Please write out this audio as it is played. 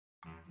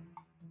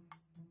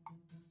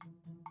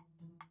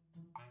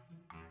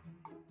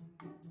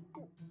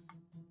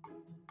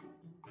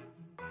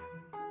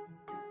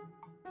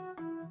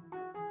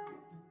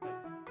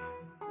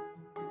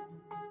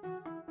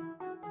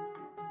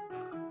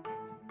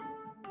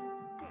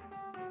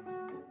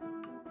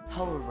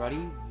Hello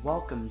everybody,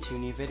 welcome to a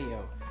new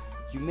video.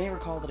 You may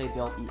recall that I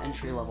built an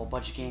entry-level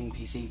budget gaming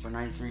PC for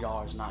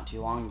 $93 not too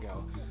long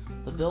ago.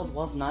 The build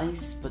was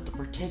nice, but the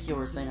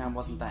particular thing I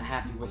wasn't that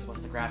happy with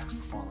was the graphics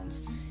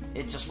performance.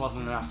 It just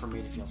wasn't enough for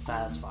me to feel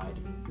satisfied.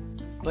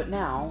 But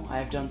now, I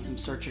have done some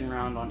searching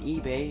around on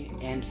eBay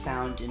and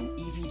found an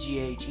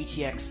EVGA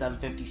GTX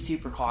 750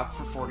 Superclock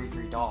for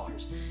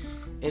 $43.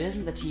 It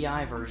isn't the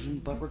TI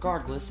version, but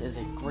regardless, it is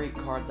a great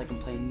card that can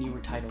play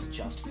newer titles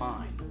just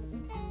fine.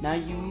 Now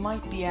you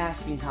might be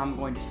asking how I'm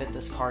going to fit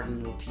this card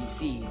into a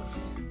PC,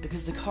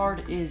 because the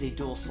card is a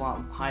dual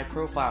slot high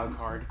profile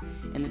card,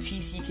 and the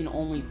PC can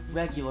only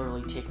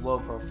regularly take low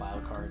profile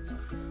cards.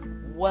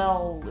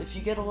 Well, if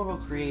you get a little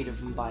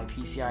creative and buy a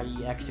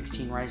PCI-e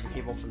X16 riser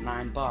cable for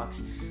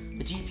 $9,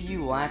 the GPU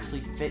will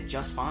actually fit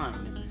just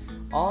fine.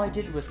 All I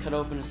did was cut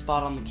open a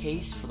spot on the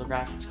case for the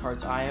graphics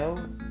card's I/O,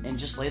 and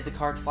just laid the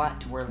card flat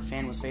to where the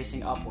fan was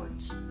facing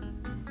upwards.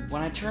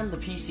 When I turned the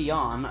PC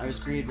on, I was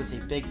greeted with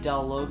a big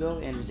Dell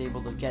logo and was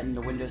able to get into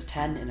Windows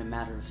 10 in a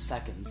matter of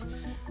seconds.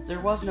 There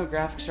was no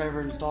graphics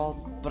driver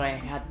installed, but I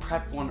had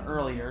prepped one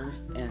earlier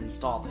and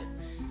installed it.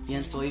 The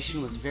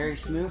installation was very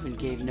smooth and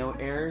gave no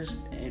errors,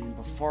 and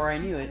before I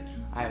knew it,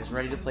 I was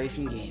ready to play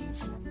some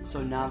games.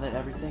 So now that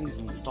everything is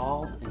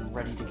installed and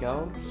ready to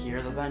go, here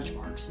are the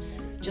benchmarks.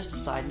 Just a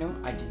side note,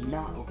 I did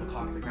not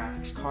overclock the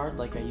graphics card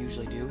like I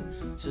usually do,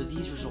 so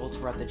these results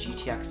were at the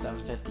GTX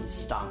 750's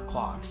stock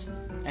clocks.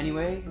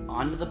 Anyway,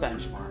 on to the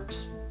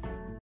benchmarks.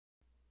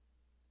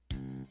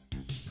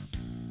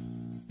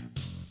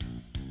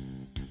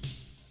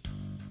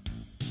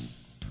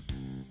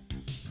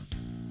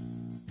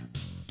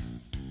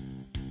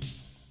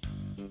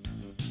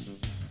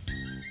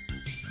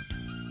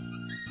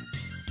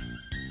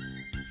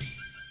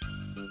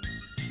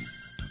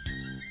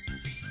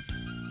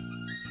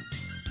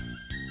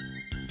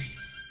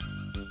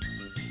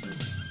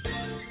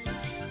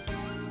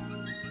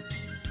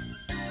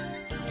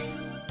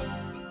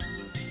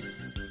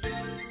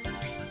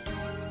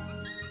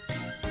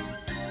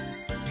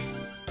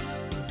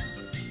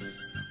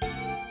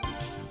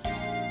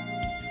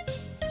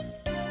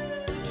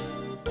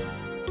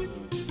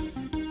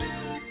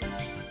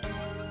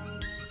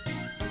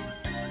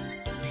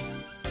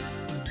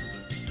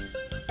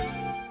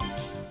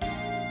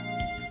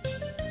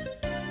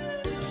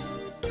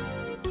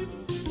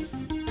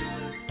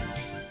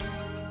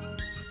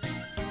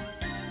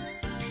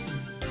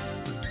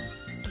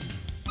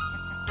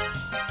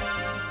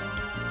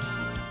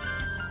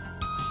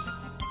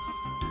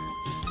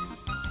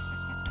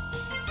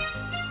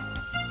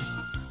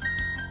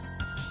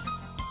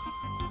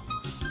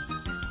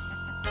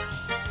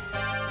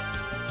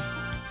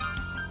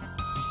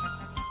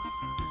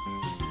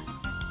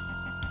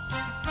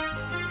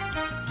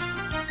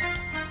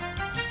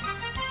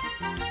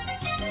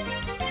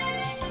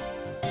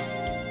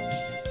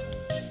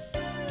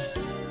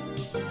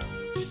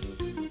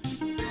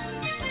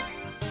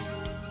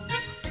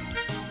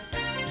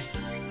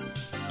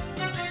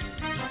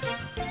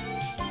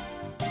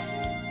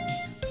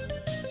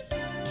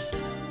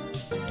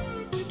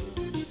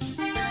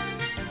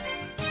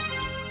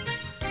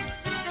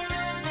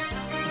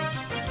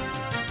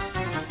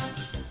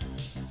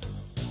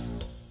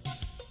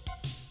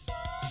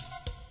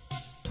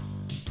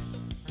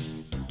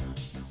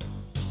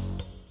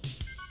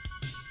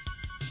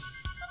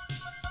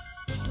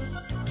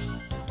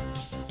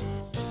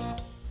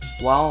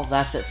 Well,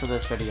 that's it for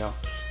this video.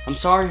 I'm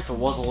sorry if it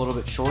was a little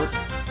bit short.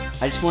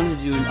 I just wanted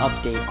to do an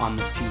update on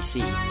this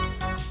PC.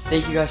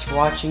 Thank you guys for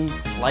watching.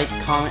 Like,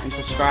 comment, and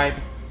subscribe,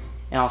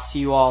 and I'll see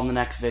you all in the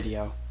next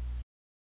video.